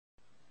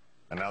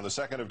And now the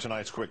second of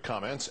tonight's quick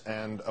comments,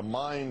 and a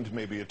mind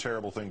may be a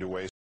terrible thing to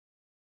waste.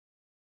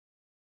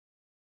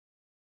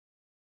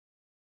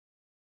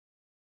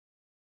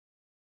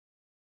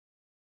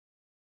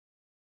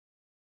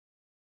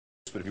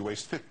 But if you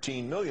waste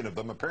 15 million of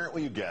them,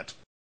 apparently you get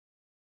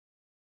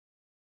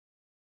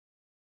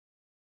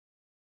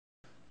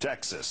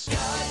Texas.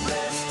 God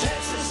bless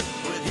Texas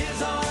with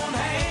his own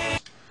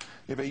hand.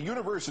 If a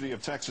University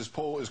of Texas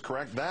poll is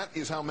correct, that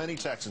is how many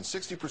Texans,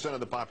 60%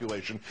 of the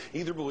population,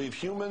 either believe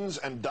humans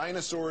and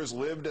dinosaurs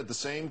lived at the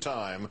same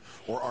time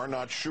or are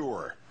not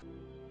sure.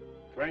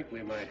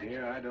 Frankly, my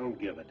dear, I don't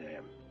give a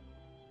damn.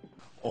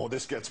 Oh,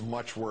 this gets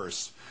much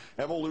worse.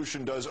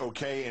 Evolution does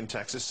okay in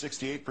Texas.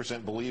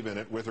 68% believe in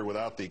it, with or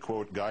without the,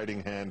 quote,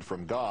 guiding hand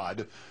from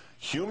God.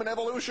 Human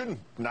evolution?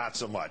 Not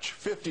so much.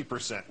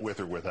 50% with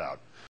or without.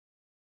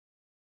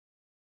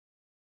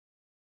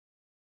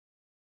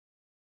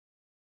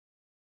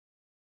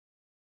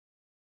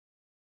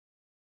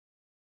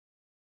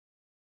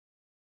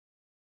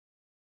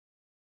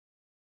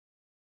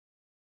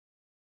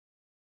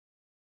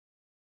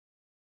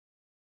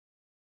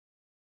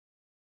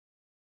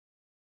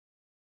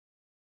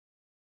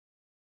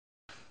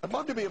 I'd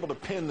love to be able to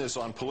pin this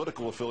on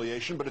political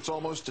affiliation, but it's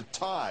almost a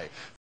tie.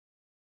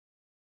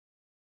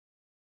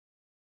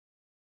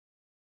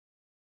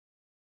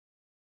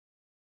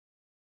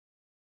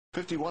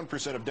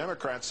 "51% of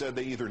Democrats said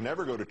they either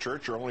never go to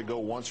church or only go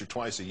once or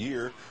twice a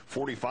year.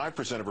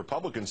 45% of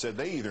Republicans said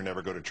they either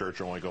never go to church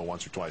or only go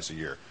once or twice a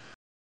year.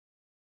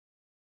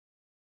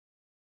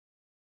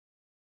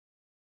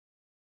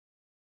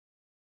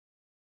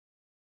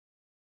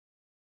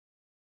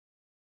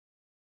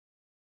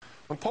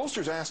 When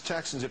pollsters asked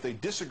Texans if they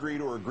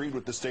disagreed or agreed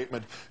with the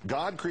statement,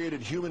 God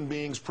created human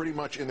beings pretty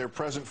much in their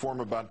present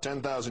form about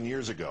 10,000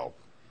 years ago,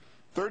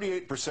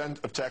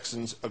 38% of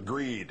Texans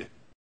agreed.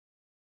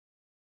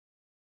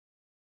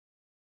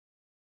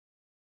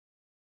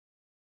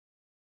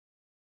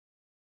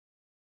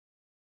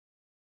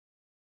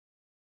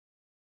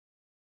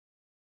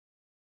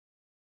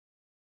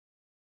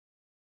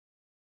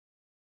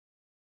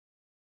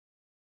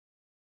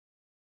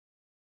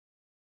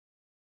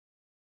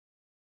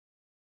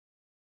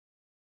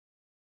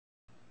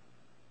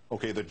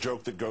 Okay, the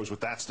joke that goes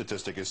with that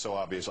statistic is so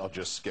obvious, I'll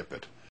just skip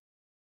it.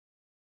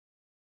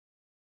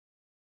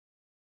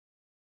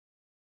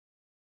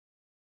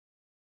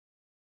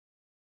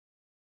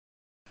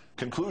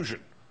 Conclusion.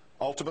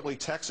 Ultimately,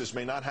 Texas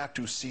may not have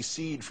to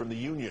secede from the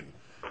Union.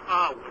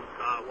 I wish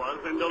I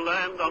was in the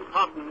land of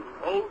cotton.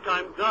 Old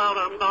times gone,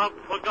 I'm not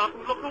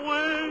forgotten. Look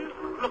away,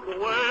 look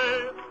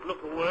away,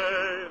 look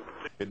away.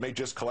 It may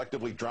just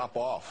collectively drop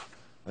off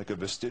like a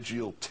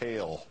vestigial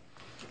tail.